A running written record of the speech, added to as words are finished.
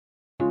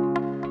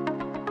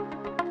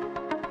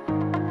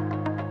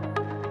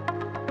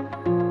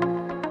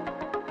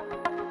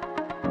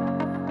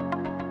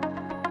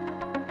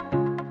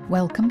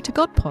Welcome to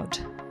GodPod.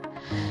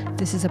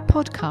 This is a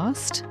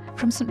podcast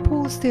from St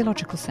Paul's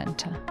Theological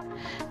Centre,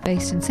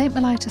 based in St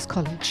Mellitus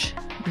College,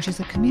 which is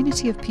a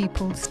community of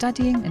people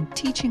studying and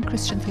teaching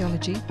Christian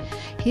theology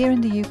here in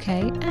the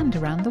UK and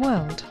around the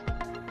world.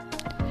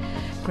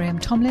 Graham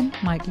Tomlin,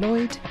 Mike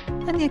Lloyd,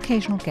 and the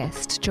occasional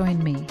guest join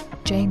me,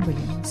 Jane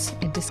Williams,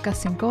 in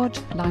discussing God,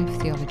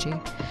 life, theology.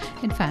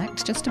 In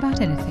fact, just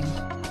about anything.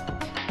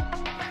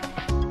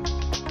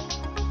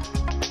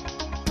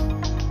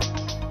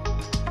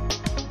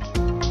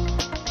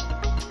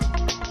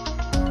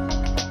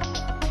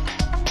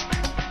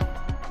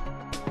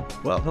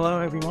 Well, hello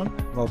everyone.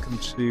 Welcome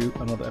to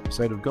another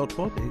episode of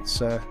GodPod. It's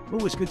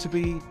always good to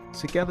be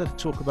together to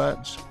talk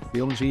about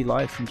theology,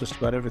 life, and just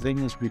about everything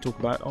as we talk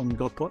about on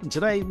GodPod. And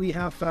today we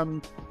have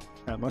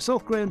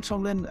myself, Graham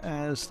Tomlin,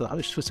 as the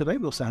host for today.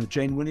 We also have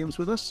Jane Williams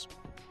with us.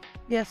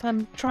 Yes,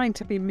 I'm trying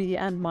to be me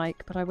and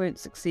Mike, but I won't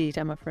succeed,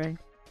 I'm afraid.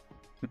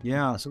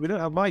 Yeah, so we don't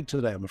have Mike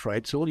today, I'm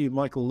afraid. So all you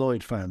Michael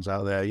Lloyd fans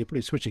out there, you're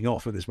probably switching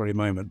off at this very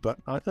moment, but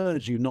I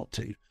urge you not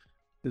to.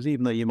 Because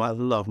even though you might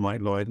love Mike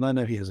Lloyd, and I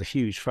know he has a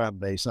huge fan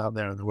base out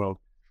there in the world,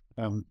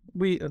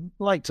 we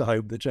like to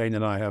hope that Jane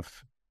and I have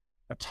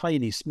a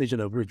tiny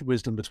smidgen of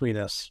wisdom between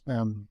us,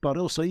 but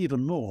also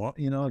even more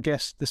in our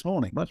guest this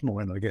morning, much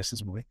more in our guest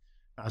this morning.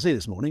 I say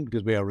this morning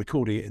because we are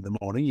recording it in the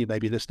morning. You may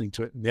be listening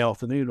to it in the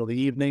afternoon or the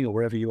evening or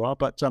wherever you are,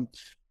 but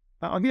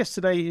our guest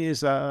today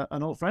is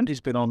an old friend who's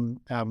been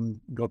on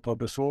GodPod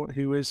before,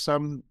 who is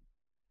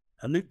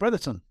Luke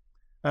Bretherton.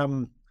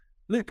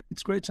 Luke,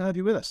 it's great to have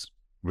you with us.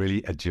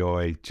 Really a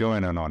joy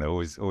and an honor,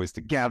 always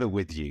to gather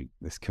with you,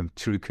 this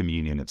true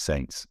communion of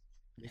saints.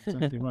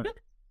 Exactly right.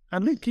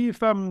 And Luke, you've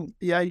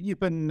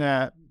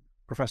been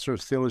Professor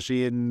of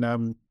Theology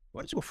in,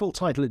 what's your full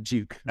title at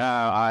Duke?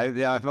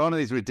 I've one of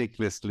these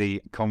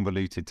ridiculously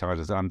convoluted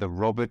titles. I'm the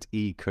Robert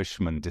E.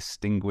 Cushman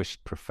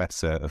Distinguished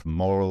Professor of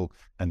Moral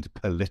and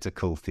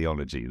Political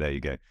Theology. There you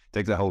go.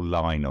 Takes a whole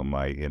line on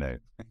my,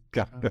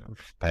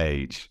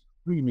 page.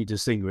 Really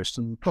distinguished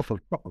and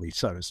properly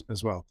so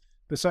as well.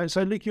 So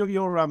Luke,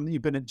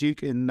 you've been at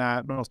Duke in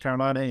North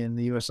Carolina in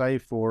the USA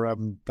for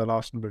the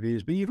last number of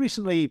years, but you've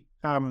recently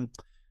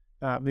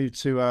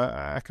moved to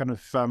a kind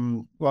of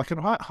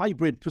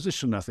hybrid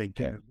position, I think,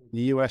 in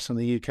the US and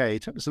the UK.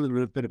 Tell us a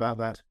little bit about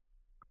that.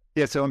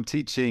 Yeah, so I'm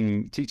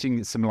teaching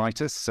some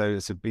Mellitus, so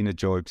it's been a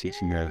joy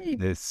teaching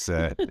this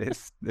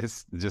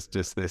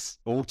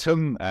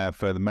autumn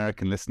for the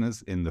American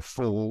listeners in the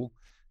fall,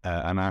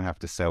 and I have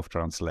to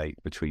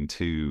self-translate between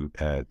two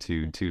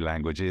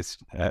languages.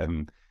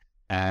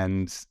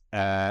 And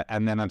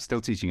then I'm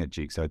still teaching at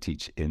Duke. So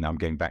I'm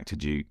going back to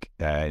Duke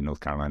in North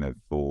Carolina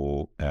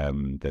for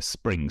the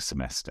spring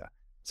semester.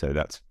 So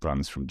that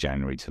runs from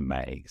January to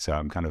May. So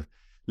I'm kind of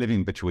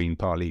living between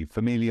partly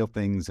familial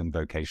things and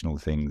vocational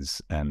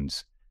things,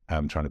 and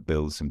I'm trying to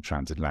build some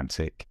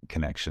transatlantic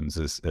connections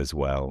as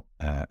well.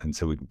 And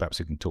so perhaps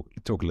we can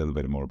talk a little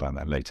bit more about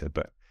that later.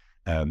 But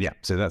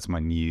so that's my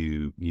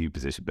new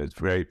position. But it's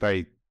very,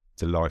 very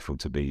delightful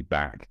to be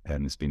back,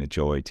 and it's been a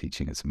joy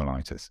teaching at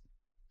Mellitus.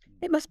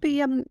 It must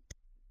be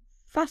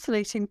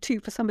fascinating too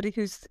for somebody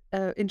who's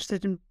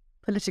interested in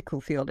political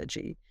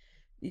theology.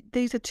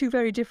 These are two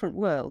very different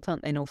worlds,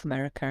 aren't they? North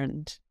America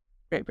and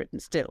Great Britain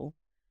still.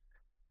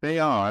 They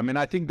are. I mean,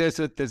 I think there's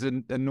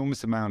an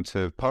enormous amount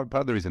of part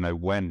of the reason I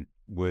went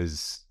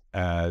was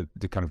to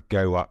kind of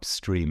go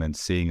upstream and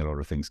seeing a lot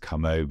of things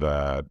come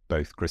over,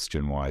 both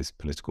Christian-wise,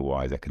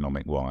 political-wise,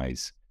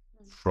 economic-wise,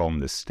 from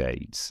the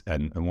States,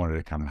 and wanted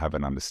to kind of have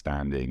an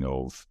understanding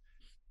of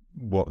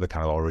what the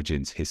kind of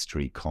origins,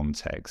 history,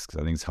 context, because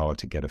I think it's hard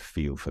to get a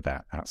feel for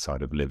that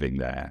outside of living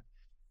there.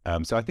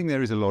 So I think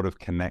there is a lot of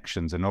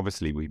connections, and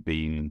obviously we've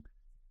been,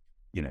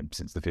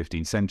 since the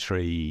 15th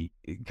century,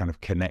 kind of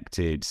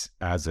connected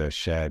as a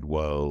shared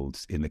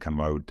world in the kind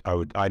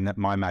of,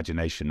 my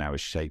imagination now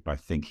is shaped by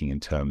thinking in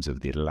terms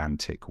of the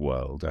Atlantic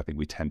world. I think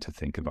we tend to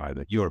think of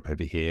either Europe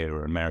over here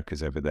or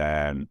Americas over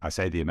there. And I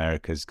say the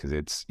Americas because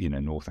it's,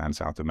 North and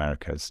South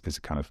America is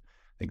a kind of,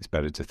 I think it's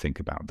better to think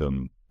about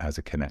them as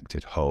a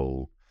connected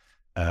whole.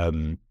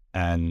 But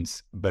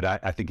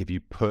I think if you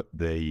put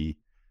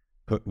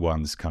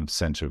one's kind of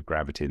center of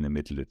gravity in the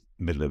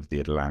middle of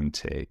the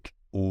Atlantic,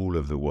 all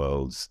of the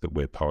worlds that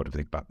we're part of,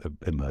 think about the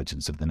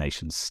emergence of the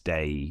nation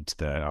state,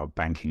 our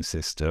banking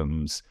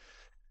systems,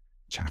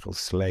 chattel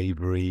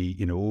slavery,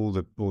 all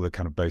the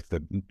kind of both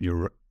the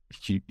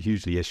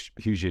huge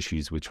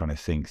issues we're trying to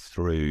think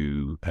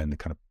through, and the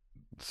kind of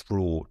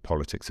fraught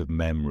politics of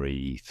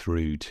memory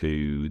through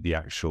to the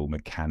actual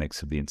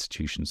mechanics of the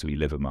institutions we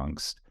live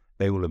amongst,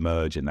 they all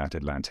emerge in that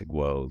Atlantic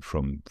world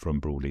from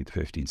broadly the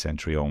 15th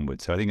century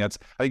onwards. So I think it's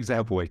a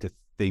helpful way to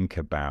think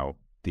about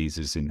these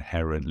as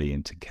inherently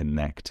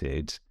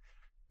interconnected.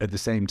 At the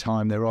same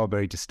time, there are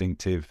very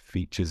distinctive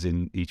features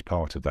in each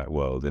part of that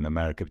world. In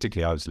America,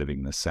 particularly I was living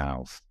in the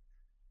South,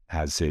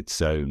 has its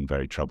own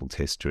very troubled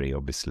history,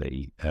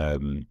 obviously.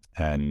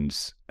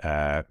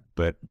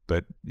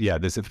 But yeah,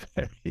 there's a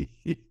very,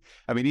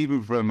 I mean,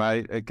 even from,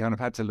 I kind of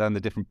had to learn the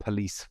different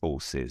police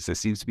forces. There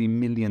seems to be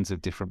millions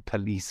of different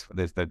police.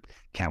 There's the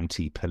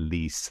county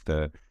police,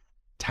 the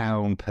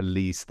town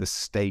police, the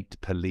state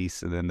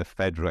police, and then the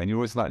federal, and you're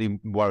always slightly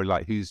worried,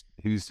 like who's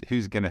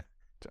gonna.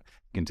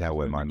 You can tell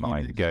where my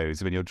mind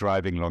goes when you're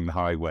driving along the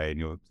highway and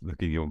you're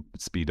looking at your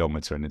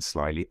speedometer and it's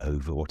slightly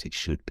over what it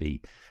should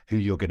be. Who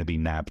you're going to be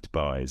nabbed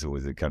by is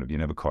always a kind of, you're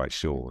never quite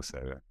sure.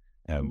 So,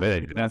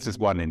 but that's just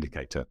one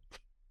indicator.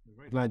 I'm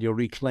very glad you're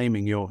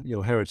reclaiming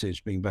your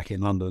heritage, being back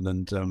in London,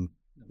 and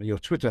your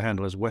Twitter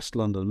handle is West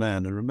London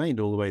Man, and remained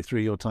all the way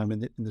through your time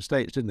in the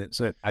States, didn't it?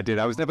 So I did.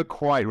 I was never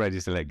quite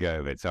ready to let go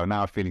of it. So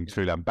now I'm feeling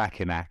truly, I'm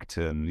back in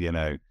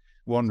Acton,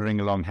 wandering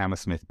along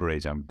Hammersmith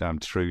Bridge. I'm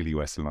truly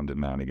West London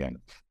Man again.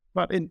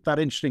 But in that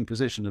interesting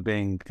position of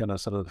being kind of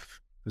sort of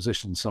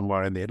positioned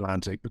somewhere in the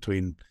Atlantic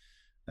between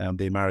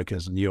the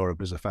Americas and Europe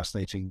is a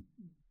fascinating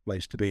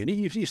place to be. And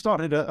you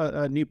started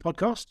a new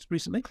podcast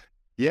recently?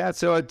 Yeah,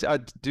 so I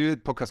do a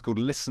podcast called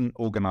Listen,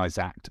 Organise,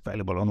 Act,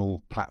 available on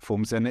all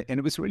platforms. And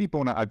it was really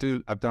born out.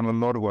 I've done a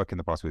lot of work in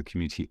the past with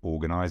community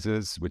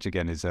organisers, which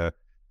again is a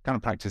kind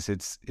of practice.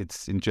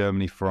 It's in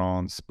Germany,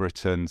 France,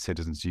 Britain,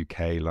 Citizens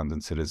UK,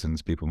 London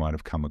Citizens, people might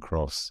have come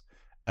across.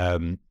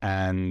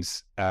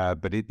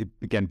 But it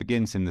again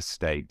begins in the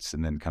States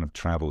and then kind of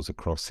travels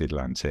across the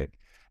Atlantic.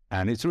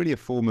 And it's really a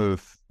form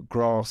of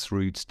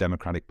grassroots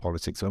democratic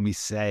politics. When we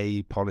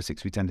say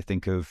politics, we tend to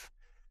think of,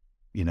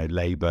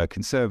 Labour,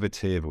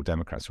 Conservative, or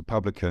Democrats,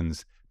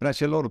 Republicans. But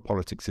actually a lot of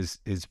politics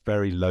is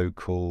very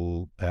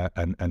local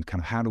and kind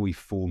of how do we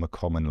form a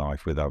common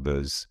life with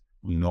others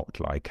not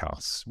like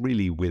us,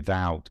 really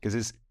without,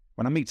 because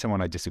when I meet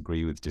someone I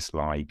disagree with,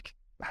 dislike,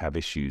 have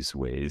issues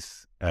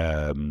with,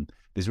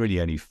 there's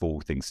really only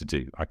four things to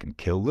do. I can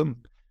kill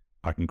them,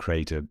 I can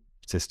create a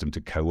system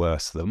to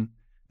coerce them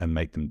and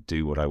make them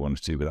do what I want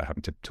to do without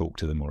having to talk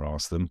to them or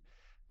ask them.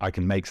 I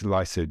can make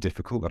life so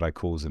difficult that I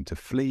cause them to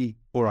flee,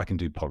 or I can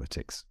do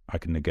politics. I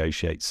can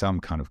negotiate some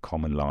kind of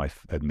common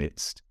life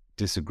amidst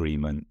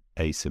disagreement,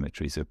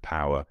 asymmetries of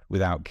power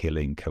without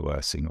killing,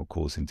 coercing, or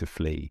causing to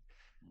flee.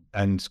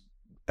 And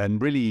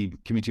really,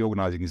 community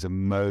organising is a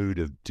mode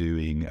of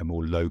doing a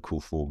more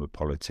local form of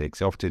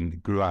politics. It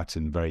often grew out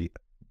in very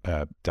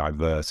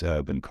diverse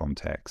urban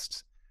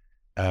contexts.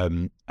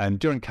 And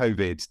during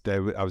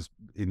COVID, I was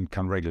in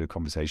kind of regular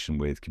conversation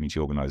with community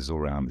organisers all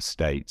around the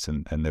States,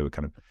 and they were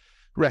kind of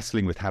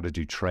wrestling with how to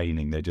do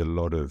training. They did a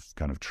lot of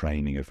kind of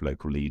training of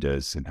local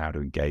leaders and how to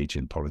engage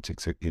in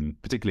politics,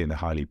 particularly in the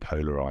highly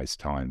polarised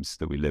times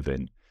that we live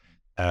in.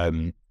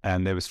 And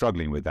they were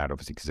struggling with that,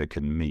 obviously, because they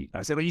couldn't meet.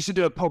 I said, well, you should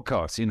do a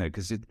podcast,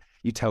 because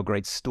you tell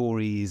great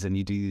stories and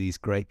you do these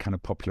great kind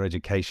of popular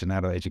education,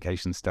 adult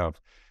education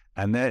stuff.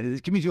 And the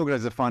community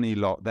organisers are a funny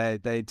lot.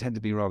 They tend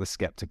to be rather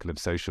skeptical of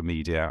social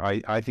media.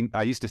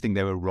 I used to think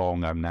they were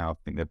wrong. I now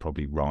think they're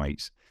probably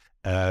right.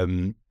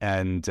 So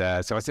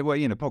I said, well,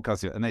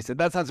 podcast. And they said,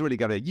 that sounds really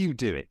good. You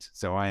do it.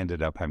 So I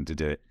ended up having to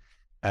do it.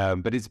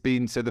 But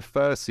so the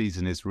first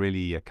season is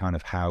really a kind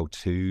of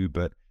how-to,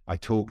 but I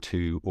talk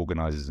to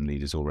organisers and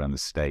leaders all around the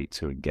States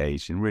who are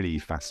engaged in really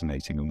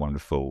fascinating and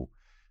wonderful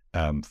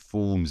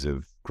forms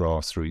of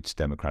grassroots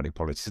democratic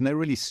politics. And they're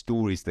really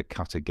stories that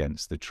cut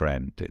against the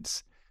trend.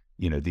 It's,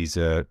 these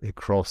are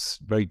across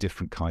very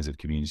different kinds of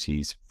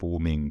communities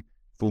forming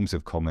forms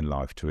of common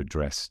life to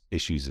address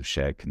issues of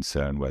shared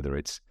concern, whether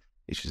it's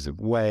issues of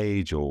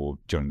wage or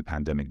during the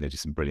pandemic, they did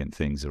some brilliant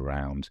things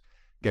around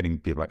getting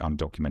people like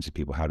undocumented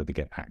people, how do they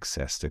get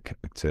access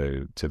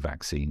to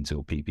vaccines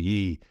or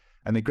PPE?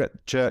 And the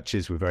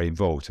churches were very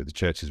involved. So the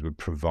churches would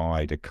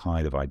provide a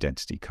kind of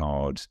identity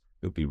card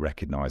that would be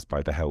recognised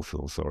by the health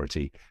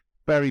authority.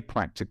 Very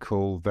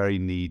practical, very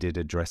needed,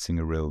 addressing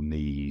a real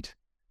need.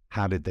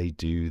 How did they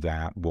do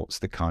that? What's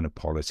the kind of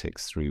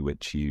politics through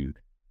which you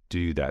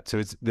do that? So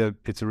it's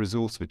a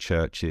resource for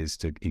churches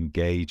to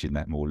engage in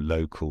that more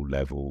local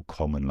level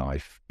common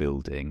life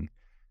building.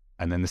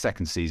 And then the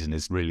second season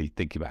is really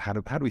thinking about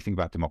how do we think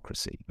about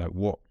democracy? Like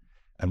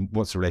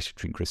what's the relationship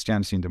between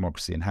Christianity and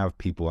democracy, and how have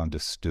people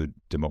understood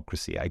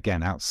democracy?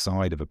 Again,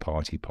 outside of a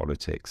party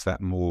politics,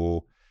 that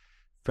more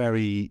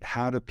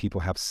how do people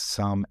have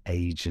some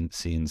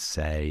agency and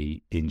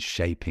say in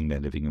shaping their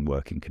living and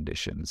working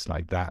conditions?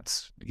 Like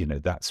that's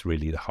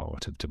really the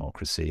heart of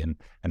democracy.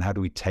 And how do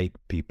we take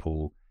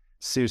people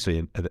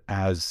seriously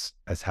as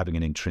having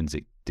an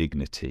intrinsic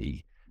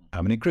dignity?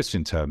 And in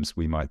Christian terms,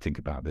 we might think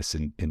about this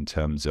in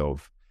terms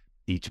of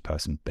each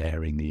person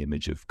bearing the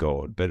image of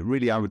God. But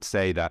really, I would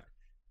say that,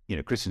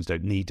 Christians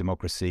don't need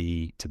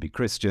democracy to be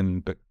Christian,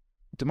 but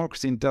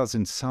democracy does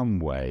in some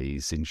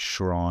ways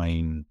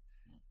enshrine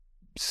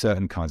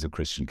certain kinds of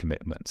Christian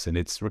commitments. And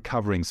it's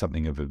recovering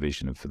something of a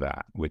vision for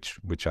that,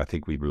 which I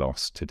think we've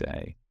lost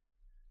today.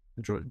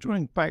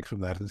 Drawing back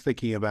from that and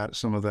thinking about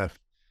some of the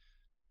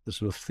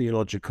sort of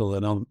theological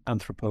and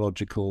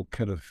anthropological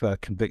kind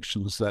of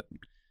convictions that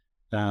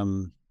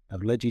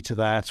have led you to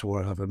that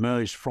or have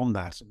emerged from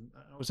that. And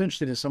I was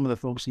interested in some of the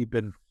thoughts you've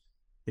been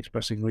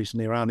expressing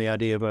recently around the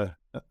idea of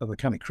a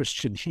kind of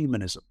Christian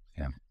humanism.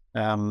 Yeah.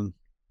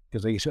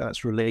 Because I guess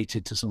that's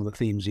related to some of the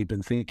themes you've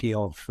been thinking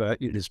of,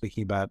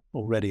 speaking about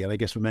already. And I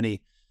guess for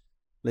many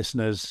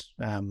listeners,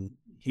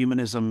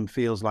 humanism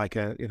feels like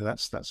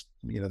that's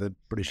the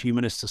British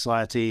Humanist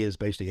Society is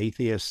basically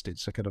atheist.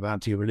 It's a kind of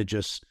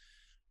anti-religious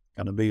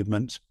kind of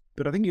movement.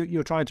 But I think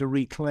you're trying to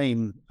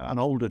reclaim an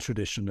older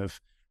tradition of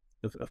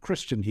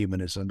Christian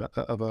humanism,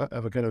 of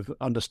a kind of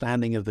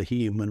understanding of the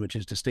human, which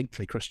is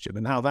distinctly Christian,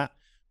 and how that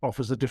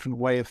offers a different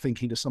way of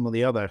thinking to some of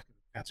the other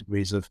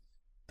categories of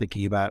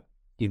thinking about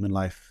human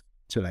life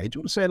today. Do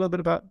you want to say a little bit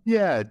about?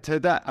 Yeah, to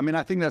that. I mean,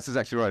 I think that's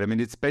exactly right. I mean,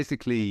 it's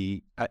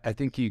basically, I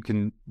think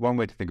one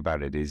way to think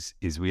about it is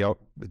it's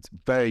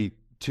very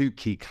two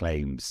key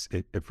claims.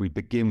 If we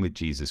begin with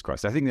Jesus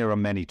Christ, I think there are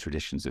many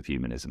traditions of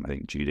humanism. I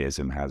think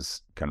Judaism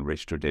has kind of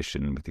rich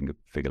tradition. We think of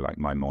a figure like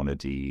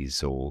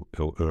Maimonides or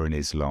in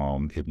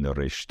Islam, Ibn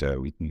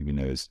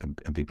Rushd,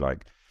 and people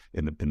like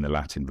in the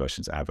Latin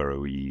versions,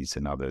 Averroes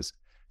and others.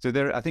 So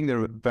I think there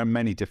are very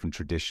many different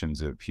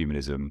traditions of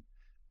humanism,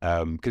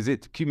 because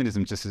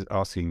humanism just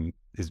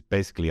is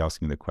basically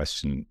asking the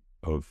question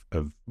of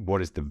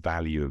what is the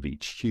value of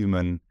each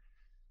human.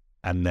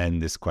 And then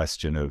this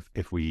question of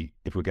if we're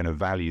going to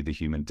value the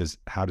human,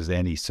 how does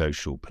any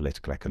social,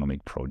 political,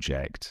 economic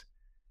project,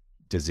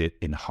 does it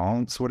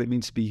enhance what it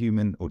means to be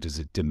human, or does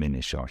it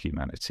diminish our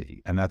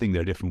humanity? And I think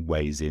there are different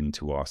ways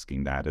into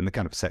asking that. And the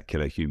kind of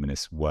secular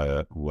humanist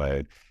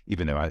word,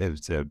 even though there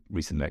was a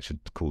recent lecture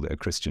called it a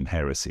Christian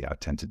heresy, I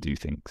tend to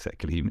think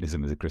secular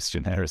humanism is a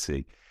Christian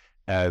heresy.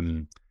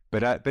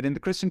 But in the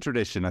Christian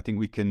tradition, I think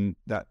we can,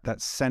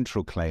 that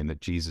central claim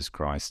that Jesus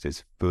Christ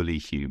is fully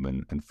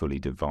human and fully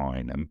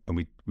divine, and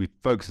we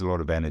focus a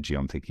lot of energy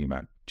on thinking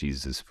about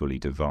Jesus as fully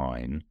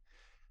divine,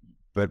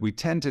 but we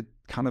tend to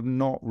kind of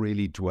not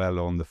really dwell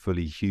on the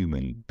fully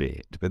human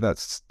bit. But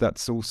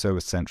that's also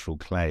a central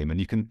claim,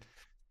 and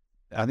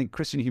I think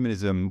Christian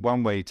humanism,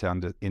 one way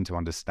into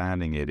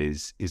understanding it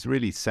is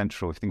really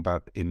central. If you think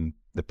about in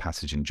the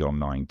passage in John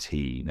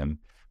 19, and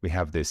we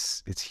have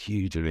this, it's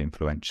hugely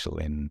influential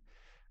in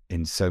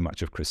so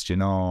much of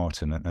Christian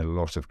art and a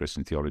lot of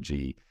Christian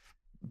theology.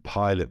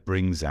 Pilate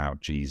brings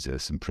out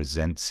Jesus and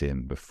presents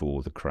him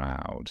before the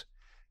crowd,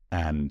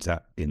 and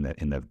in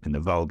the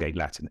Vulgate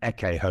Latin,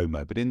 ecce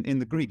homo, but in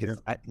the Greek,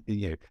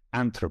 it's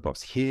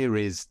anthropos. Here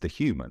is the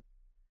human,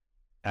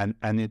 and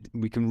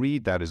we can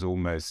read that as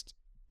almost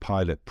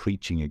Pilate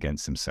preaching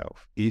against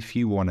himself. If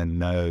you want to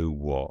know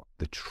what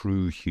the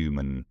true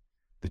human,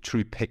 the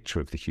true picture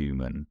of the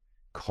human,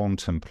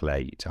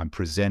 contemplate. I'm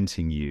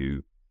presenting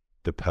you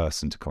the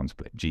person to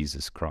contemplate,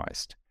 Jesus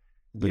Christ.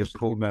 But the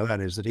problem about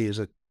that is that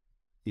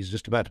he's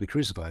just about to be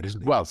crucified,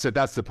 isn't he? Well, so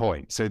that's the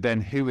point. So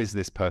then who is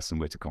this person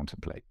we're to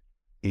contemplate?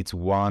 It's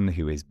one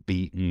who is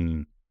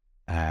beaten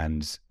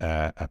and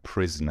a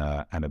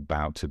prisoner and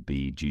about to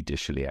be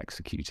judicially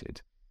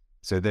executed.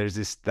 So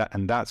there's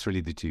and that's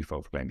really the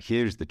twofold claim.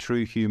 Here's the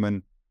true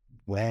human.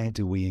 Where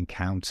do we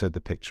encounter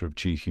the picture of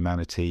true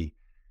humanity?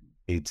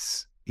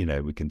 It's,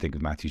 we can think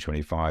of Matthew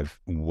 25,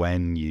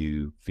 when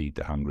you feed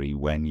the hungry,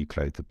 when you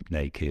clothe the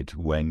naked,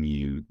 when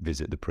you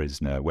visit the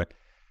prisoner.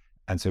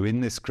 And so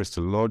in this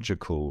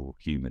Christological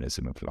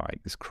humanism of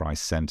this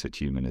Christ-centered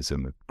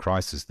humanism, of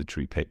Christ as the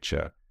true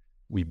picture,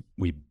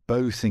 we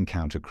both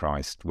encounter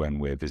Christ when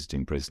we're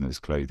visiting prisoners,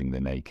 clothing the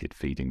naked,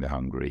 feeding the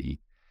hungry,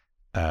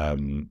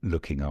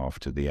 looking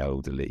after the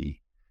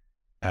elderly,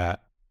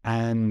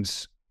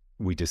 and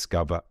we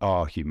discover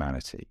our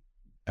humanity.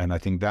 And I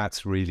think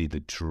that's really the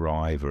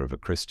driver of a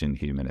Christian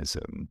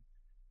humanism.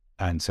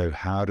 And so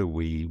where do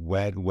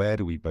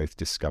we both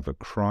discover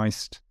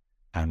Christ,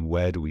 and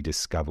where do we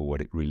discover what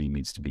it really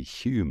means to be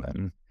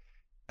human?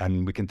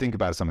 And we can think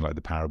about something like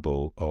the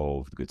parable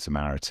of the Good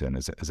Samaritan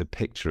as a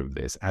picture of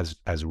this.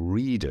 As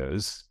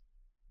readers,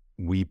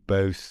 we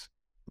both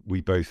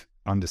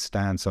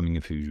understand something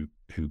of who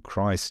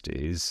Christ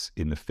is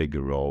in the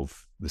figure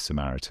of the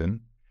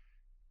Samaritan,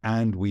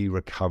 and we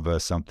recover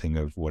something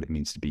of what it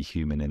means to be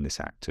human in this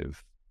act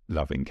of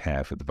loving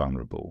care for the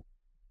vulnerable.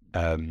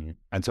 And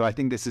so I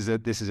think this is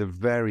a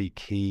very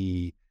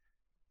key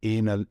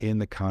in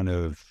the kind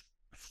of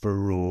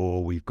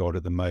furore we've got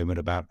at the moment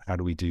about how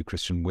do we do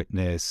Christian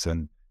witness,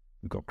 and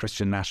we've got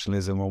Christian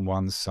nationalism on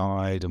one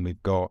side, and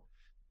we've got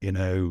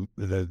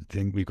the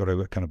thing we've got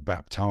to kind of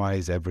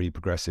baptize every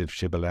progressive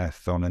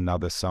shibboleth on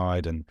another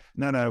side, and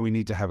no, we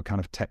need to have a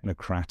kind of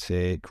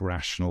technocratic,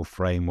 rational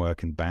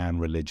framework and ban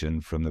religion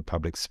from the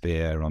public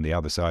sphere on the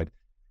other side.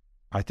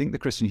 I think the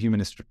Christian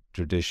humanist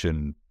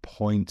tradition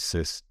points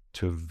us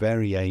to a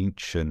very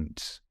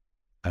ancient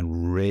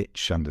and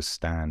rich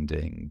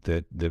understanding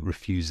that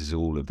refuses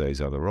all of those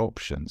other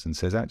options and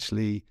says,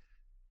 actually,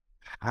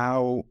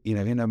 how,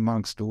 in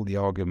amongst all the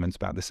arguments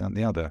about this and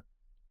the other,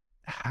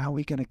 how are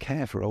we going to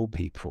care for old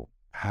people?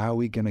 How are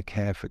we going to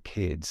care for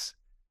kids?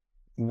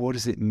 What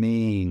does it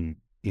mean,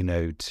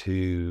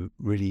 to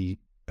really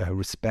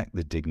respect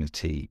the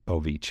dignity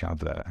of each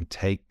other and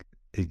take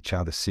each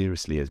other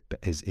seriously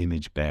as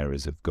image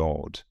bearers of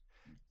God?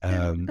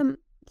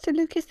 So,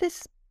 Luke, is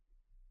this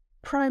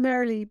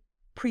primarily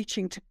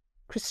preaching to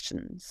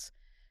Christians?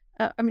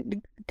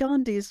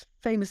 Gandhi is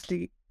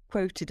famously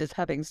quoted as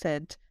having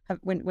said,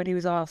 when he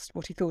was asked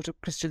what he thought of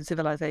Christian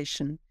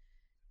civilization,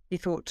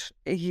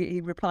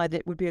 he replied that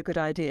it would be a good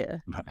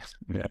idea.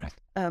 Yeah.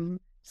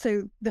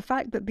 So the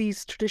fact that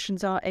these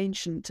traditions are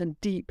ancient and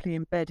deeply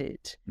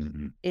embedded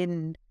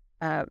in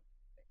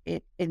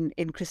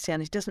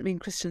Christianity doesn't mean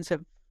Christians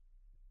have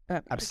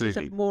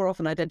Absolutely more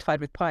often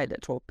identified with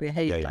Pilate or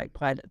behaved like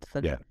Pilate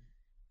than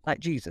like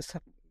Jesus.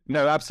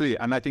 No, absolutely.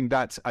 And I think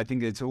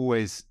it's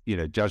always,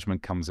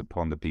 judgment comes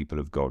upon the people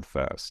of God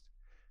first.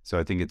 So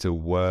I think it's a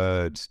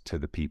word to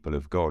the people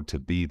of God to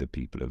be the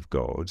people of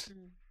God.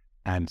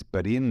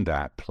 But in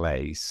that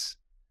place,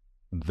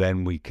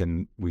 then we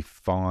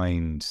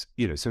find,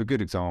 so a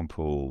good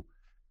example,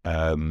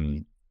 I've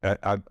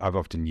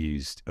often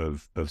used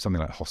of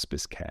something like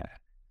hospice care.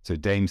 So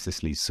Dame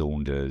Cicely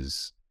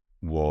Saunders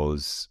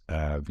was,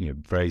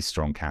 very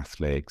strong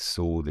Catholic,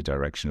 saw the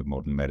direction of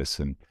modern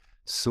medicine,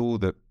 saw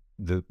that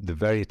the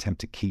very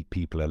attempt to keep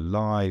people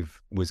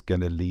alive was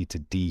going to lead to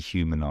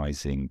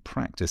dehumanizing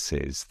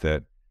practices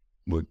that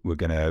were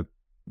going to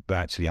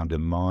actually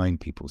undermine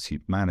people's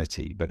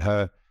humanity. But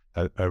her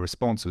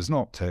response was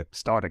not to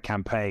start a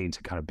campaign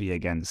to kind of be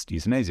against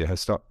euthanasia.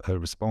 Her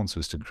response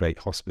was to create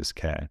hospice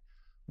care.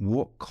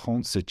 What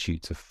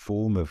constitutes a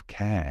form of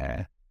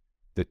care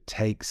that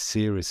takes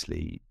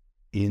seriously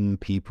in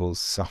people's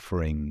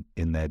suffering,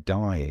 in their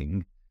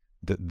dying,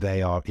 that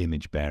they are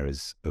image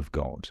bearers of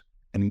God,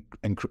 and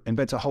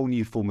invents a whole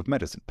new form of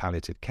medicine,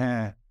 palliative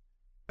care,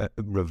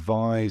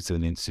 revives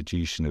an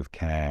institution of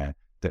care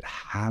that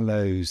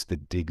hallows the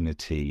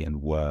dignity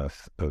and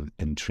worth of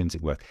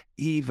intrinsic worth,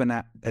 even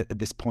at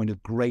this point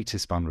of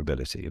greatest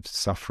vulnerability, of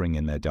suffering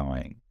in their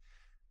dying.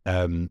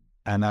 And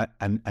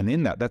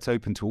in that's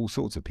open to all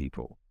sorts of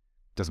people.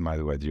 Doesn't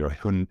matter whether you're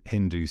a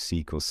Hindu,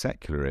 Sikh, or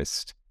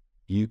secularist,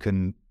 you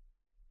can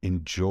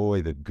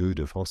enjoy the good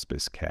of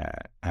hospice care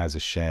as a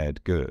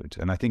shared good.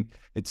 And I think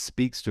it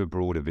speaks to a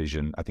broader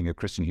vision. I think a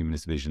Christian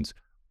humanist visions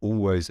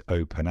always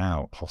open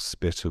out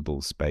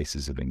hospitable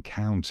spaces of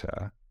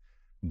encounter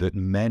that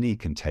many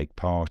can take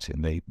part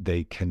in.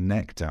 They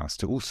connect us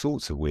to all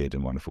sorts of weird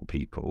and wonderful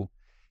people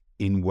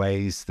in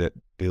ways that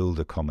build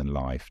a common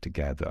life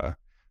together,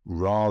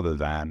 rather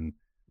than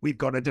we've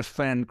got to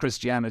defend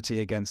Christianity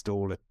against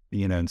all,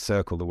 and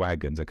circle the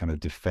wagons, a kind of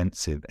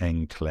defensive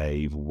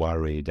enclave,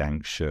 worried,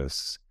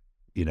 anxious,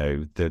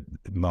 the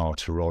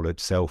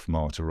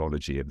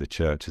self-martyrology of the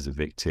church as a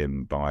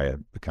victim by a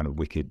kind of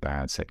wicked,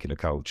 bad secular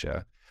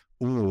culture.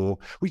 Or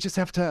we just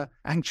have to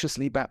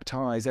anxiously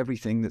baptize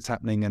everything that's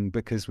happening, and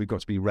because we've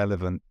got to be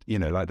relevant,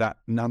 like that.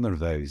 None of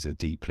those are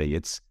deeply.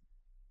 It's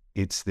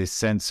this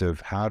sense of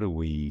how do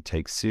we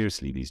take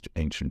seriously these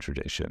ancient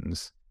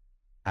traditions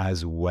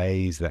as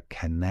ways that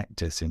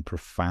connect us in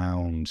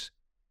profound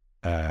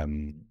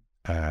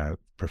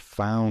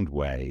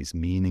ways,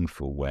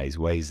 meaningful ways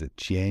that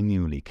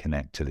genuinely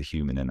connect to the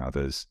human in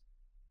others,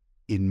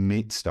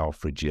 amidst our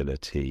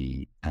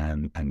fragility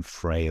and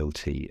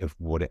frailty of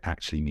what it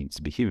actually means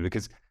to be human.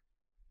 Because,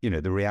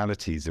 the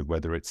realities of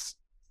whether it's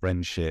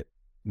friendship,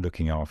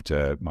 looking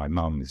after my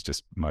mum, is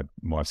just, my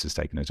wife's just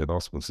taken her to the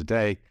hospital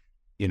today,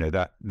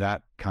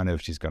 that kind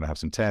of, she's going to have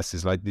some tests,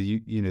 is like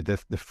the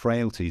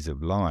frailties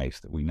of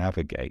life that we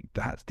navigate,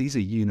 these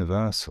are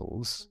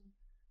universals,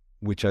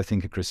 which I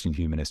think a Christian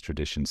humanist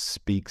tradition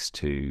speaks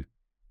to.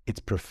 It's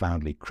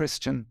profoundly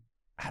Christian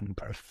and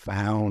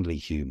profoundly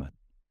human.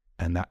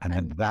 And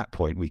at that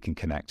point, we can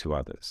connect to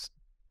others.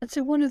 And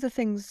so one of the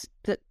things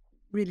that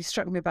really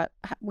struck me about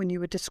when you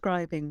were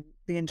describing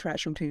the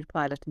interaction between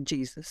Pilate and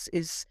Jesus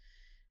is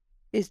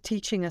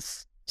teaching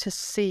us to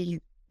see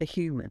the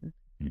human.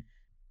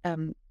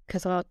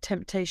 Because our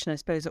temptation, I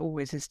suppose,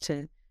 always is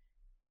to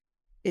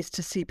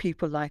see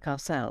people like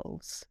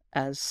ourselves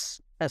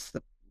as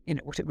the,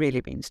 what it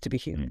really means to be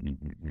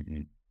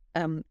human.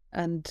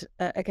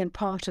 Again,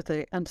 part of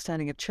the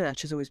understanding of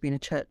church has always been a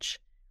church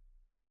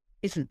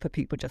isn't for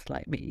people just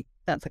like me.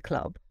 That's a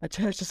club. A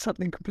church is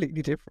something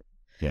completely different.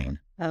 Yeah.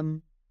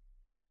 One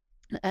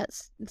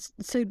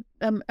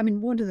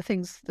of the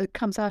things that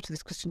comes out of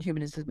this Christian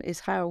humanism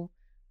is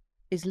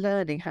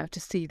learning how to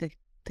see the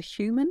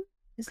human.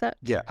 Is that?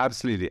 Yeah,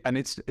 absolutely. And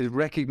it's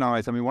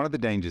recognized. One of the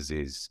dangers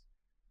is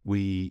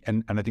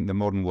and I think the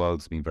modern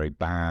world's been very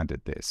bad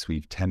at this.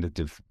 We've tended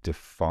to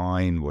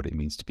define what it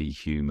means to be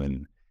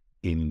human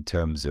in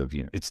terms of,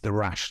 it's the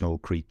rational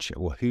creature.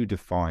 Well, who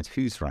defines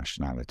whose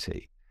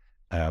rationality?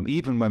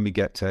 Even when we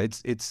get to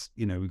it's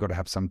we've got to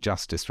have some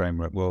justice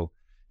framework. Well,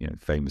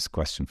 famous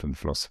question from the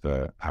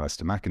philosopher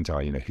Alistair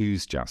MacIntyre,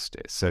 whose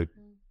justice? So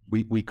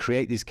we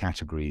create these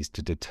categories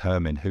to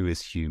determine who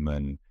is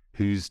human,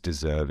 who's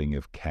deserving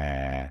of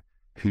care,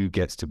 who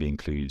gets to be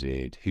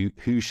included,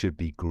 who should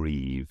be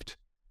grieved.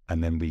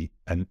 And then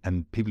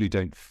and people who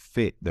don't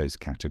fit those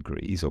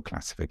categories or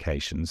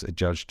classifications are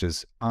judged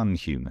as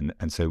unhuman.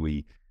 And so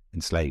we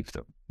enslave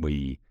them.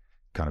 We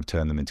kind of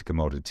turn them into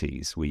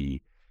commodities.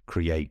 We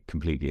create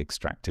completely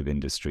extractive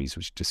industries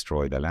which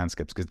destroy their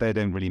landscapes because they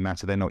don't really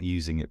matter. They're not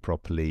using it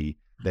properly.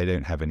 They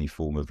don't have any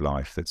form of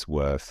life that's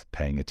worth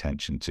paying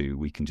attention to.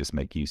 We can just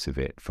make use of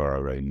it for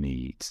our own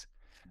needs.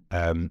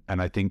 And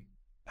I think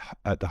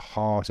at the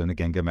heart, and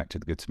again, go back to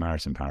the Good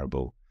Samaritan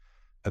parable,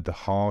 at the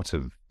heart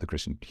of the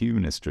Christian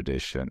humanist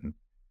tradition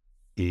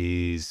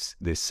is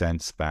this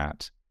sense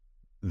that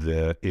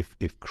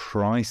if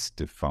Christ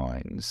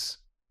defines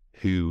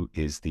who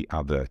is the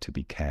other to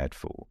be cared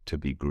for, to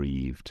be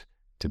grieved,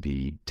 to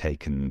be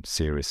taken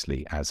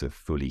seriously as a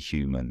fully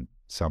human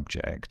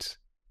subject,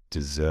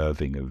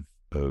 deserving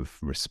of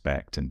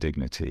respect and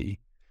dignity,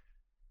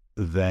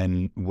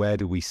 then where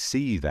do we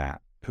see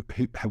that?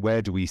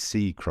 Where do we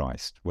see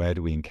Christ? Where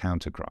do we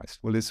encounter Christ?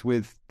 Well, it's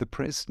with the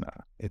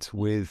prisoner. It's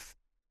with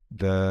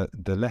the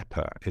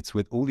leper. It's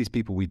with all these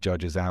people we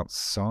judge as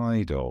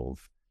outside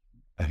of,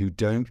 who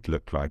don't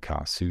look like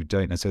us, who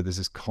don't. And so there's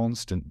this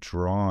constant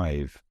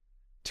drive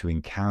to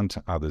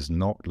encounter others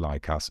not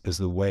like us as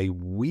the way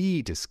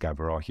we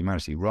discover our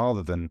humanity,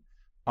 rather than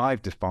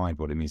I've defined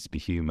what it means to be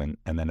human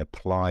and then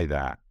apply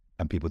that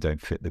and people don't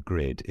fit the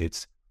grid.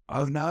 It's,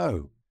 oh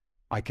no,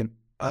 I can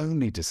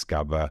only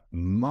discover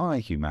my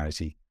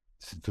humanity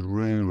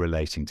through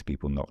relating to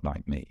people not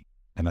like me.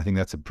 And I think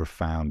that's a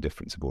profound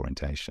difference of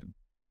orientation.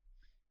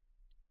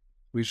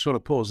 We sort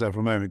of pause there for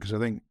a moment because I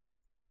think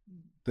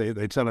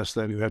they tell us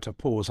that we have to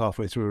pause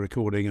halfway through a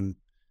recording and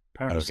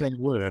apparently say a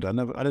word. I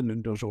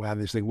didn't know how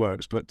this thing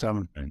works, but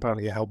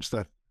apparently it helps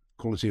the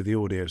quality of the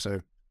audio.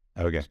 So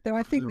okay. So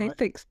I think they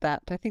fixed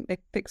that. I think they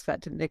fixed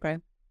that, didn't they,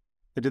 Graham?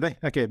 Did they?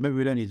 Okay, maybe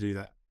we don't need to do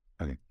that.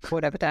 Okay.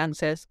 Whatever Dan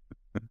says.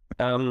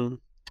 I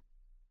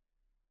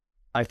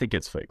think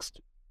it's fixed.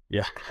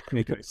 Yeah.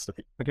 Okay,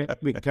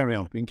 we can carry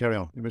on.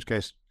 In which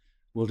case,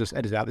 we'll just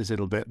edit out this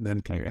little bit and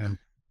then carry on.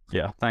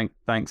 Yeah.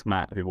 Thanks,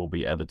 Matt, who will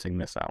be editing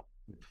this out.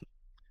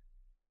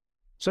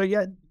 So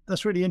yeah,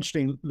 that's really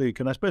interesting, Luke.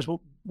 And I suppose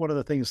one of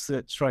the things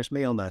that strikes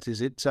me on that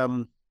is it,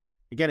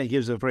 again, it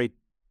gives a very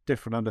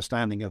different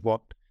understanding of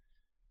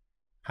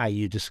how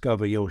you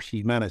discover your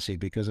humanity,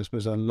 because I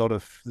suppose a lot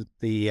of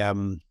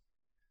the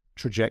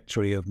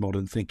trajectory of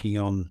modern thinking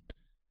on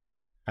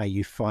how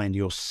you find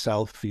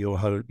yourself,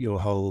 your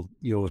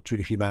true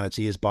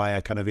humanity is by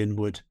a kind of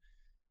inward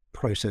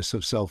process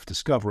of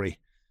self-discovery.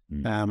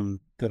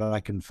 That I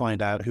can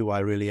find out who I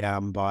really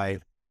am by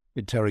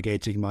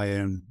interrogating my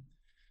own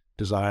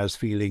desires,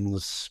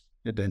 feelings,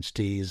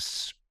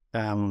 identities,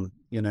 and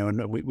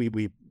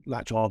we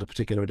latch on to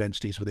particular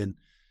identities within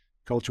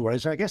culture.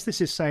 Whereas I guess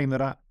this is saying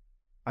that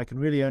I can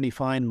really only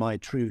find my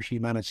true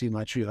humanity,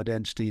 my true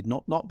identity,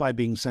 not by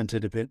being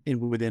centered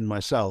within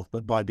myself,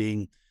 but by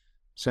being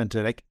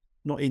centered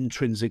not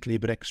intrinsically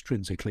but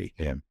extrinsically,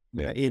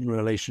 in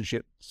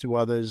relationship to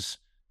others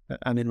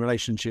and in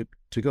relationship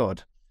to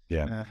God.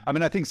 Yeah, I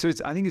mean, I think so.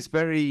 I think it's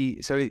very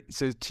so.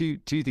 Two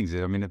things.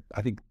 I mean,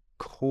 I think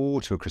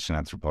core to a Christian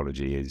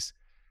anthropology is,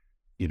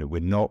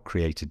 we're not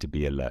created to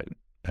be alone.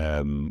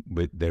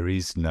 There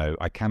is no,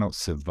 I cannot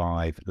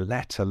survive,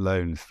 let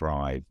alone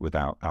thrive,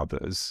 without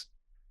others.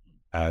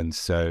 And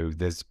so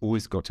there's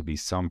always got to be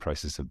some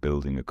process of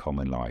building a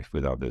common life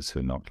with others who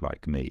are not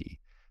like me.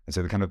 And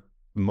so the kind of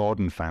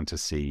modern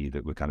fantasy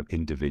that we're kind of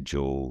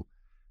individual,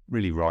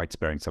 really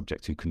rights-bearing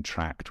subjects who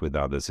contract with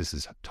others. This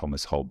is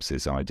Thomas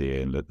Hobbes's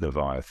idea in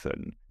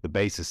Leviathan. The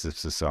basis of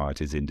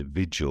society is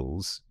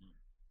individuals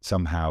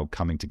somehow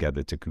coming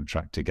together to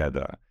contract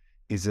together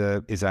is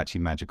actually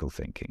magical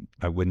thinking.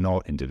 We're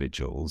not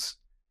individuals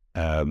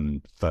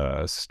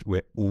first.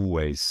 We're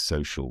always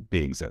social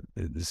beings.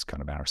 This is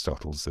kind of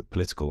Aristotle's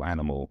political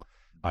animal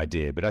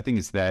idea, but I think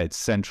it's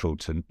central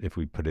to, if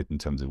we put it in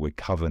terms of, we're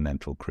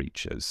covenantal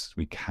creatures.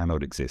 We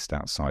cannot exist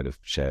outside of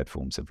shared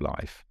forms of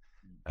life.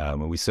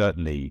 And we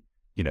certainly,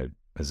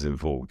 as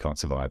before, we can't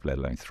survive, let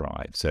alone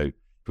thrive. So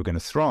if we're going to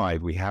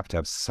thrive, we have to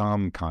have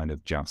some kind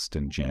of just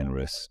and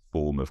generous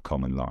form of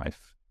common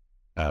life,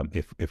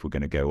 if we're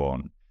going to go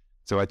on.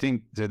 So I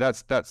think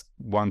that's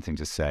one thing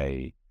to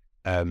say.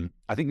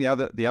 I think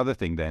the other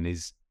thing then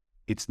is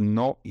it's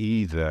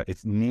neither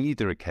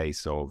a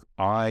case of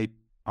I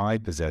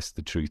possess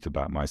the truth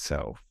about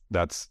myself.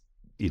 That's,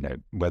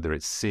 whether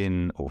it's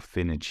sin or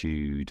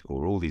finitude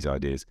or all these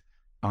ideas,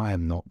 I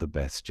am not the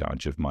best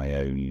judge of my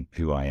own,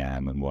 who I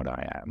am and what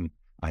I am.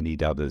 I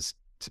need others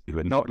who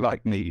are not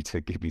like me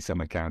to give me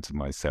some account of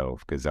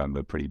myself, because I'm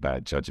a pretty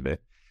bad judge of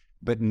it.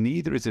 But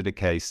neither is it a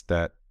case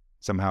that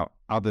somehow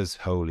others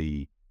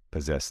wholly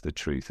possess the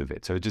truth of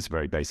it. So just a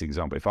very basic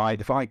example. If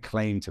I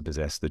claim to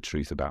possess the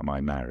truth about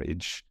my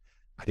marriage,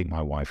 I think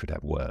my wife would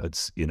have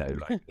words,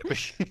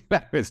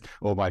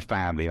 or my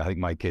family. I think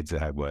my kids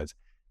would have words.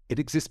 It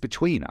exists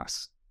between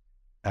us.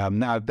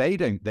 Now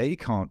they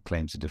can't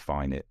claim to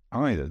define it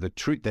either. The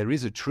truth, there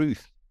is a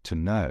truth to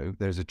know.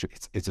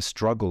 It's a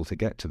struggle to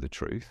get to the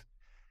truth,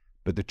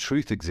 but the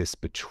truth exists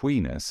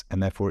between us,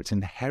 and therefore it's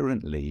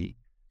inherently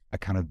a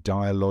kind of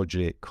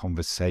dialogic,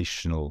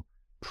 conversational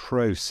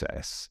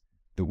process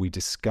that we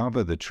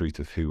discover the truth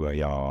of who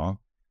we are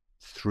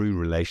through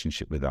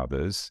relationship with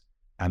others.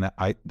 And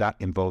that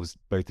involves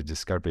both the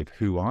discovery of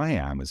who I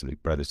am as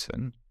Luke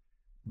Bretherton,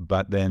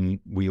 but then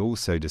we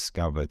also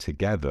discover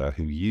together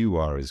who you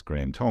are as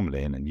Graham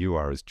Tomlin and you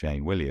are as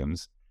Jane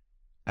Williams.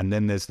 And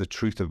then there's the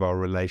truth of our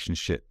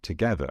relationship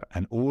together.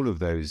 And all of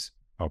those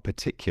are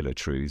particular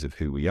truths of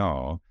who we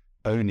are,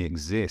 only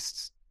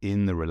exists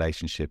in the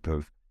relationship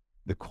of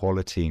the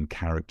quality and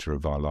character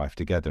of our life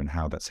together and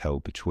how that's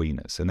held between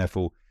us. And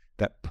therefore,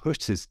 that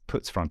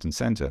puts front and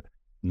center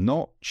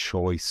not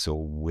choice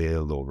or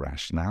will or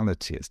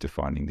rationality as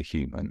defining the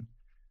human,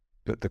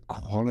 but the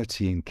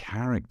quality and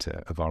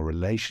character of our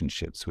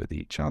relationships with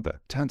each other.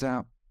 Turns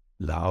out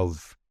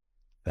love,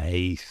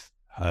 faith,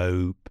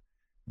 hope,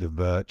 the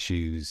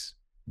virtues,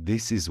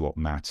 this is what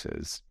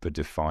matters for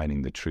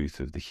defining the truth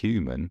of the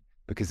human,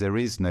 because there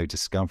is no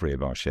discovery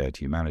of our shared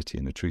humanity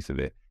and the truth of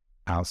it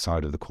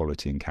outside of the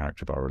quality and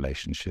character of our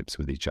relationships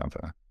with each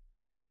other.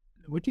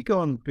 Would you go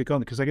on,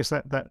 because I guess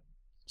that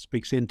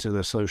speaks into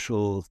the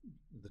social,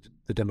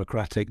 the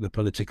democratic, the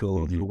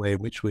political, the way in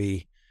which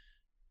we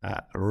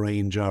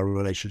arrange our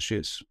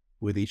relationships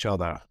with each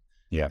other.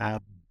 Yeah.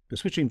 But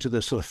switching to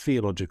the sort of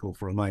theological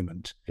for a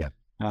moment. Yeah.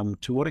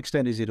 To what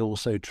extent is it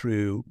also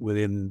true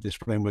within this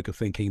framework of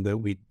thinking that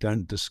we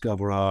don't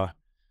discover our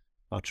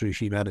true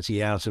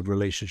humanity out of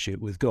relationship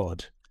with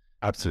God?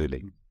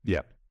 Absolutely.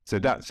 Yeah. So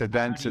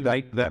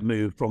that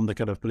move from the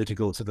kind of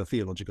political to the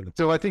theological.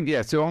 So I think,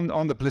 so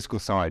on the political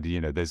side,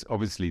 there's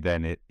obviously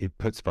then it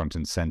puts front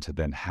and center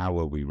then how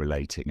are we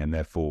relating? And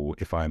therefore,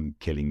 if I'm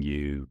killing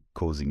you,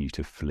 causing you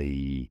to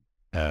flee,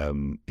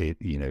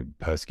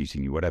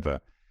 persecuting you, whatever,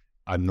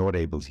 I'm not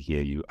able to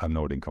hear you. I'm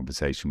not in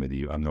conversation with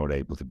you. I'm not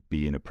able to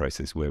be in a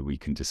process where we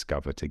can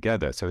discover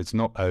together. So it's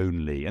not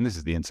only, and this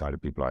is the insight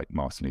of people like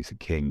Martin Luther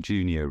King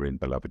Jr. in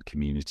Beloved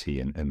Community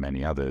and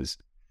many others,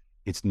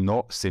 it's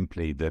not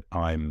simply that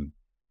I'm,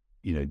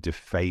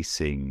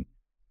 defacing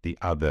the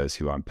others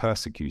who I'm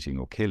persecuting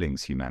or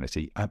killing's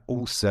humanity. I'm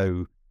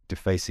also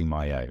defacing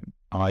my own.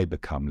 I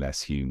become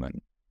less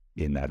human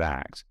in that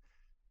act.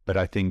 But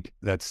I think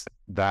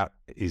that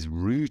is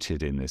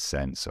rooted in this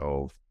sense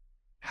of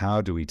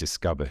how do we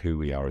discover who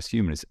we are as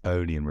humans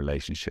only in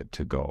relationship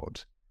to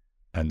God.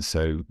 And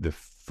so the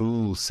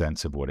full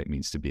sense of what it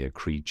means to be a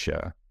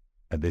creature,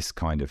 this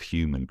kind of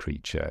human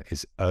creature,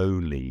 is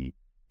only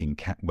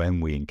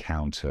when we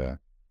encounter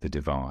the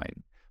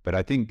divine. But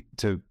I think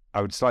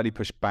I would slightly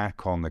push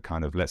back on the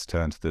kind of let's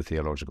turn to the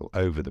theological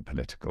over the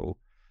political.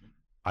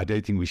 I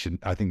don't think we should,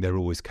 I think they're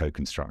always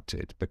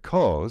co-constructed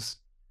because,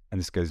 and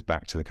this goes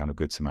back to the kind of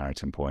Good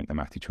Samaritan point, the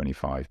Matthew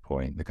 25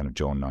 point, the kind of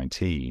John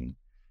 19,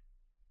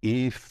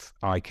 if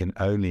I can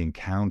only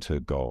encounter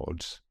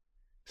God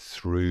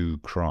through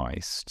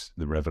Christ,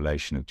 the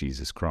revelation of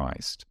Jesus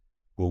Christ,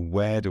 well,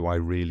 where do I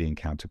really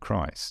encounter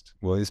Christ?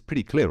 Well, it's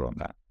pretty clear on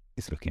that.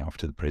 It's looking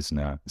after the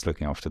prisoner, it's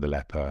looking after the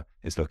leper,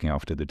 it's looking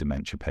after the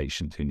dementia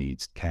patient who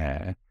needs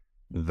care.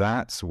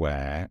 That's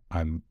where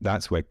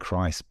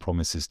Christ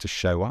promises to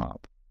show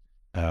up.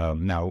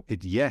 Now,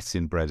 yes,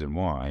 in bread and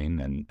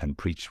wine and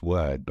preached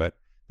word, but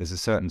there's a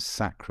certain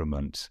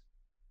sacrament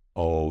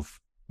of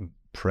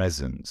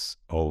presence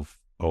of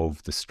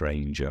the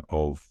stranger,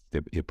 of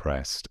the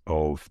oppressed,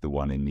 of the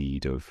one in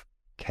need of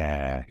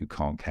care who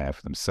can't care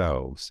for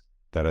themselves,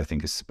 that I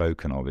think is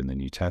spoken of in the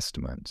New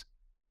Testament.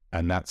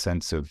 And that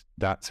sense of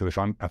that, so if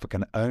I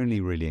can only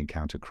really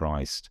encounter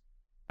Christ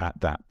at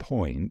that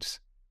point,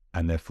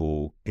 and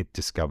therefore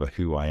discover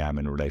who I am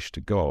in relation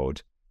to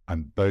God,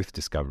 I'm both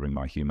discovering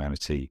my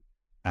humanity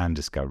and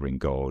discovering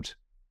God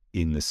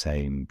in the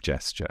same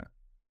gesture.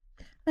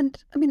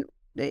 And I mean,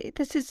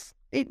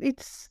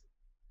 it's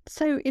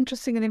so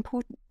interesting and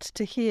important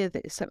to hear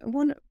this.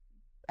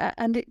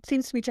 And it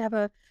seems to me to have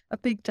a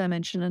big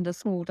dimension and a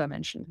small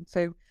dimension.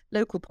 So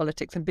local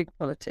politics and big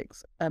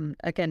politics,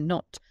 again,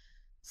 not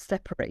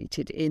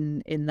separated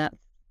in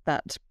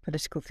that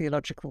political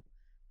theological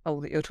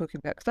whole that you're talking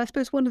about. Because I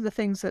suppose one of the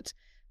things that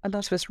a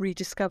lot of us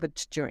rediscovered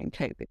during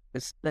COVID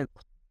was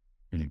local,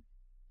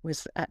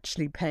 was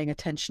actually paying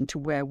attention to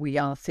where we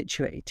are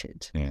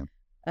situated. Yeah.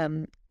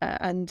 And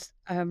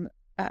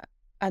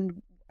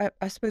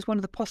I suppose one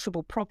of the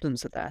possible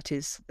problems of that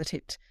is that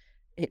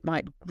it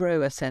might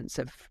grow a sense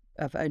of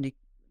only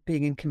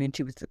being in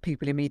community with the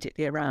people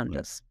immediately around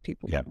us,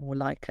 people more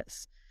like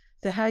us.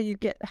 So how do you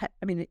get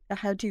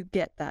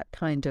that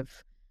kind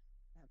of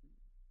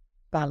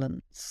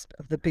balance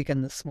of the big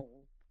and the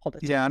small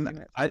politics?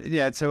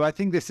 So I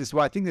think there's a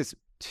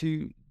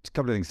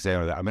couple of things to say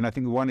on that. I mean, I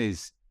think one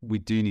is we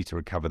do need to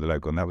recover the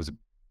local, and that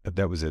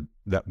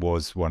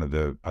was one of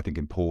the, I think,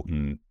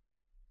 important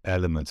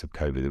elements of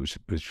COVID,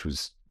 which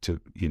was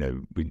to,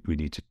 we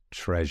need to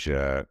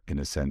treasure, in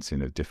a sense,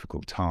 in a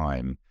difficult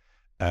time.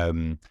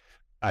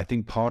 I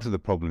think part of the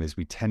problem is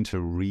we tend to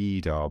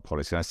read our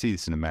policy. I see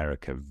this in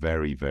America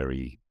very,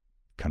 very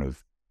kind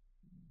of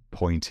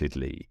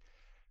pointedly.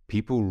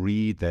 People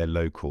read their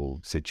local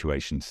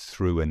situations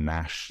through a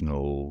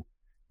national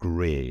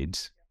grid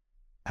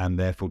and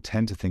therefore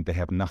tend to think they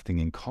have nothing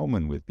in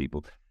common with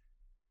people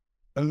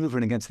over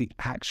and against the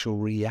actual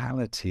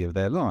reality of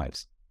their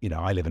lives.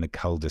 I live in a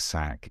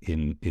cul-de-sac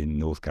in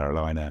North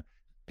Carolina.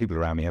 People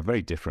around me have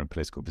very different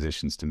political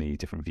positions to me,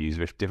 different views,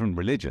 different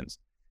religions.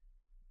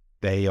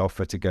 They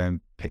offer to go and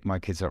pick my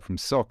kids up from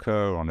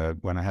soccer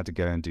when I had to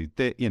go and do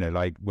this,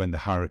 like when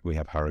we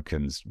have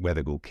hurricanes,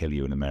 weather will kill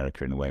you in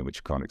America in a way in which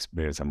you can't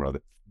experience. I'm rather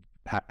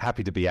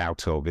happy to be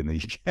out of in the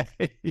UK.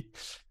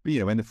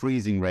 But, when the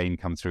freezing rain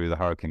comes through, the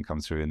hurricane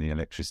comes through and the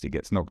electricity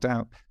gets knocked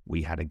out,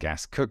 we had a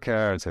gas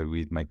cooker, so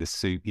we'd make the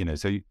soup,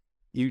 so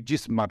you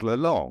just muddle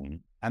along.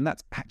 And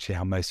that's actually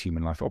how most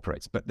human life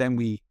operates. But then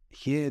we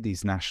hear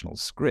these national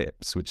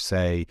scripts which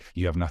say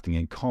you have nothing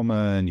in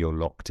common, you're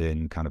locked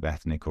in kind of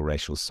ethnic or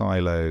racial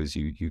silos,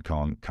 you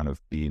can't kind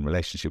of be in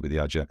relationship with the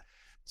other.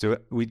 So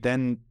we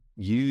then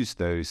use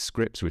those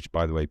scripts, which,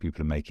 by the way,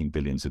 people are making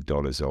billions of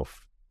dollars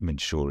off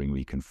ensuring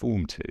we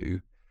conform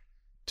to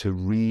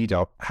read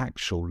our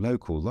actual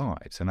local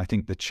lives. And I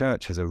think the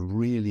church has a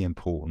really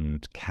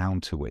important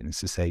counter-witness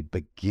to say,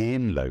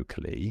 begin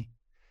locally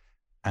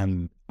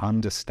and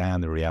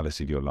understand the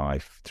reality of your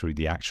life through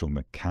the actual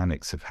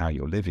mechanics of how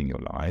you're living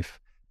your life.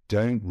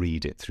 Don't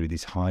read it through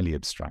these highly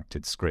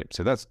abstracted scripts.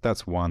 So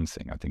that's one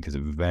thing I think is a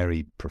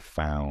very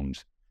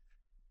profound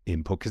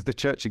input, because the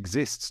church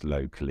exists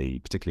locally,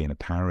 particularly in a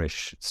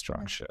parish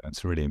structure.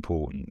 It's really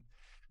important.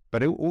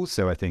 But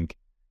also, I think,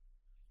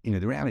 the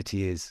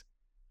reality is,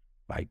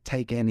 like,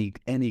 take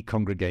any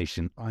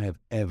congregation I have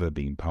ever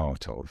been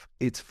part of.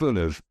 It's full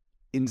of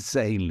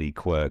insanely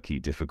quirky,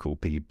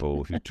 difficult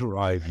people who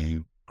drive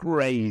you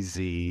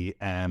crazy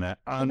and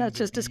that's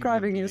just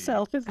describing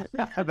yourself, isn't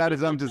it?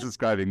 I'm just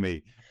describing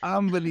me.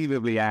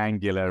 Unbelievably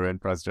angular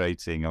and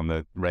frustrating on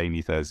the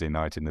rainy Thursday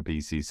night in the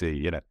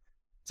BCC,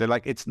 So,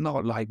 like, it's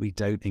not like we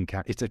don't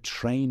encounter. It's a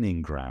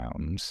training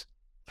ground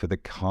for the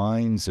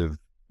kinds of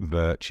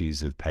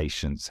virtues of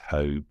patience,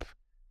 hope,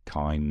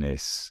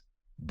 kindness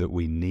that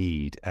we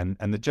need. And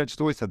the church has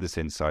always had this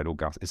insight.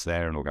 It's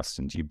there in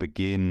Augustine. You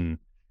begin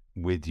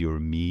with your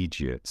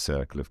immediate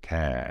circle of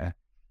care.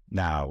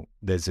 Now,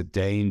 there's a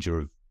danger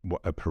of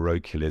a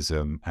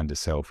parochialism and a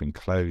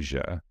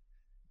self-enclosure,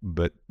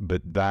 but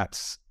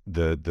that's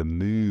the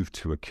move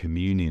to a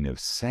communion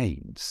of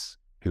saints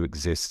who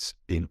exists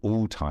in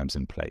all times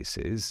and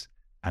places,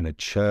 and a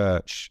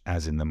church,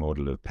 as in the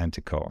model of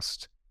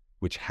Pentecost,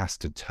 which has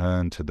to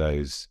turn to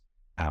those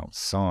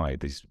outside,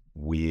 these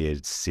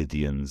weird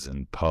Scythians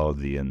and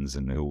Parthians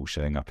and all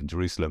showing up in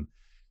Jerusalem.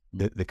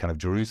 The kind of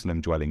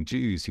Jerusalem-dwelling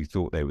Jews who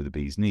thought they were the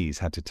bee's knees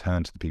had to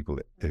turn to the people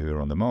who are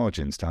on the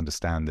margins to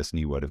understand this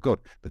new word of God.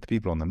 But the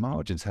people on the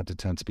margins had to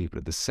turn to people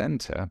at the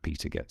center.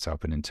 Peter gets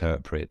up and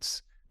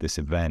interprets this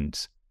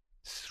event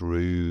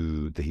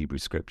through the Hebrew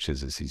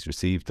scriptures as he's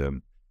received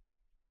them.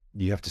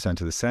 You have to turn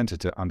to the center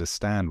to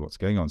understand what's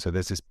going on. So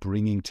there's this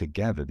bringing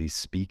together. These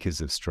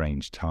speakers of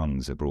strange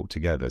tongues are brought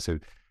together. So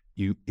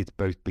it's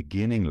both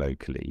beginning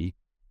locally,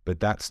 but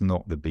that's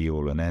not the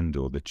be-all and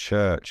end-all. The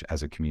church,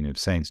 as a communion of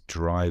saints,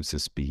 drives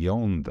us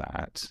beyond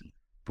that.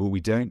 But we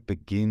don't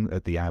begin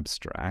at the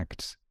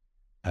abstract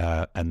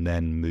and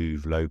then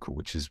move local,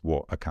 which is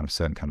what a kind of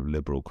certain kind of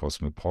liberal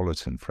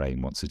cosmopolitan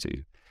frame wants to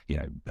do.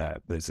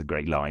 There's a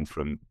great line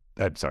from...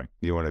 sorry,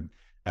 you want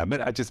to...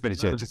 but I just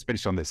finished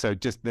on this. So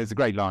there's a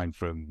great line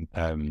from...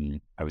 I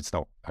can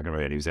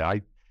remember it. He was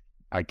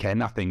I care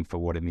nothing for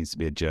what it means to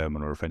be a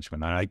German or a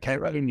Frenchman. I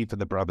care only for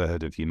the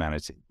brotherhood of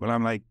humanity. Well,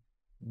 I'm like,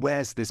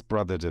 where's this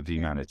brotherhood of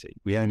humanity?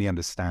 We only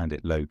understand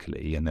it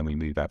locally, and then we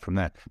move out from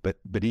there. But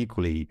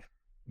equally,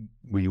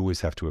 we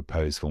always have to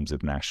oppose forms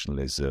of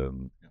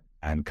nationalism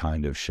and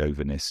kind of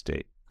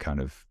chauvinistic kind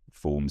of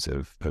forms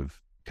of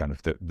kind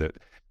of that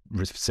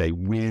say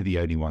we're the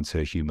only ones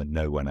who are human,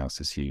 no one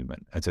else is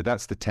human. And so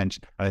that's the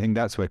tension. I think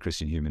that's where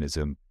Christian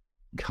humanism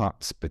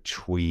cuts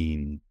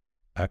between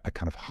a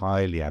kind of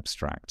highly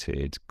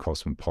abstracted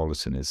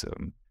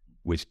cosmopolitanism,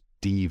 which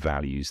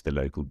devalues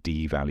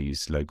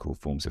local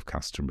forms of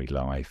customary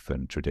life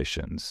and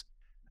traditions,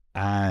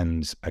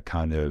 and a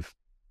kind of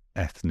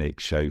ethnic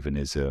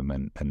chauvinism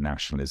and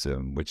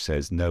nationalism, which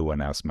says no one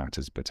else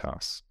matters but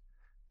us.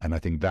 And I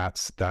think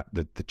that's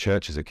the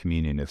church is a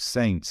communion of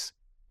saints,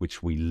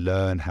 which we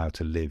learn how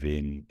to live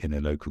in a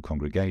local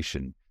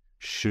congregation,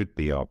 should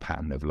be our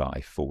pattern of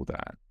life for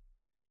that.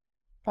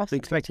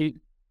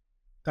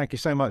 Thank you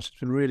so much. It's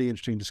been a really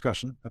interesting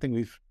discussion. I think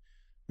we've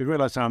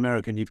realised how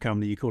American you've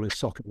come that you call it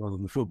soccer rather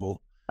than football.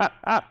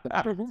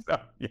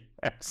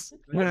 Yes.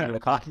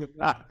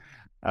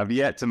 I've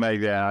yet to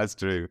make that's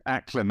true.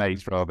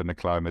 Acclimate rather than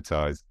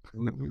acclimatise.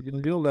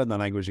 You'll learn that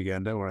language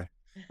again, don't worry.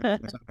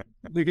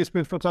 Luke, it's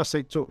been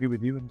fantastic talking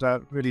with you, and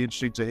really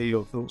interesting to hear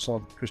your thoughts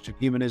on Christian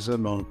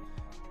humanism, on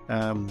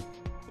the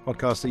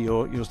podcast that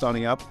you're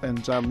starting up,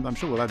 and I'm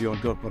sure we'll have you on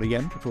GodPod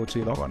again before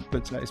too long.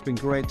 But it's been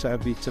great to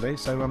have you today.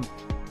 So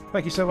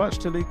thank you so much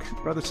to Luke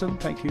Bretherton.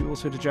 Thank you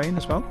also to Jane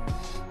as well.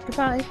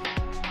 Goodbye.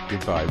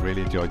 Goodbye.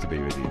 Really enjoyed to be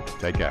with you.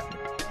 Take care.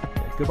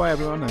 Okay, goodbye,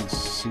 everyone, and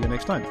see you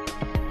next time.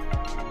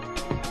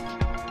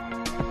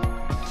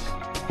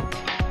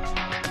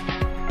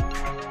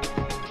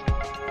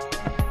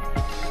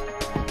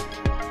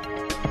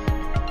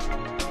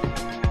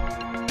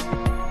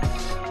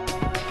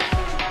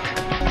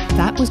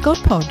 That was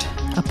GodPod,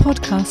 a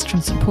podcast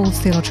from St Paul's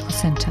Theological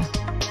Centre.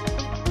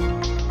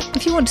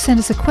 If you want to send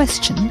us a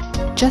question,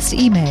 just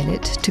email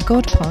it to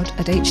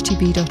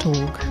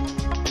godpod@htb.org.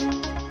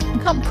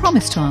 We can't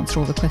promise to answer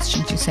all the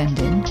questions you send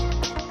in,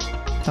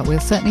 but we'll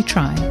certainly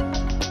try.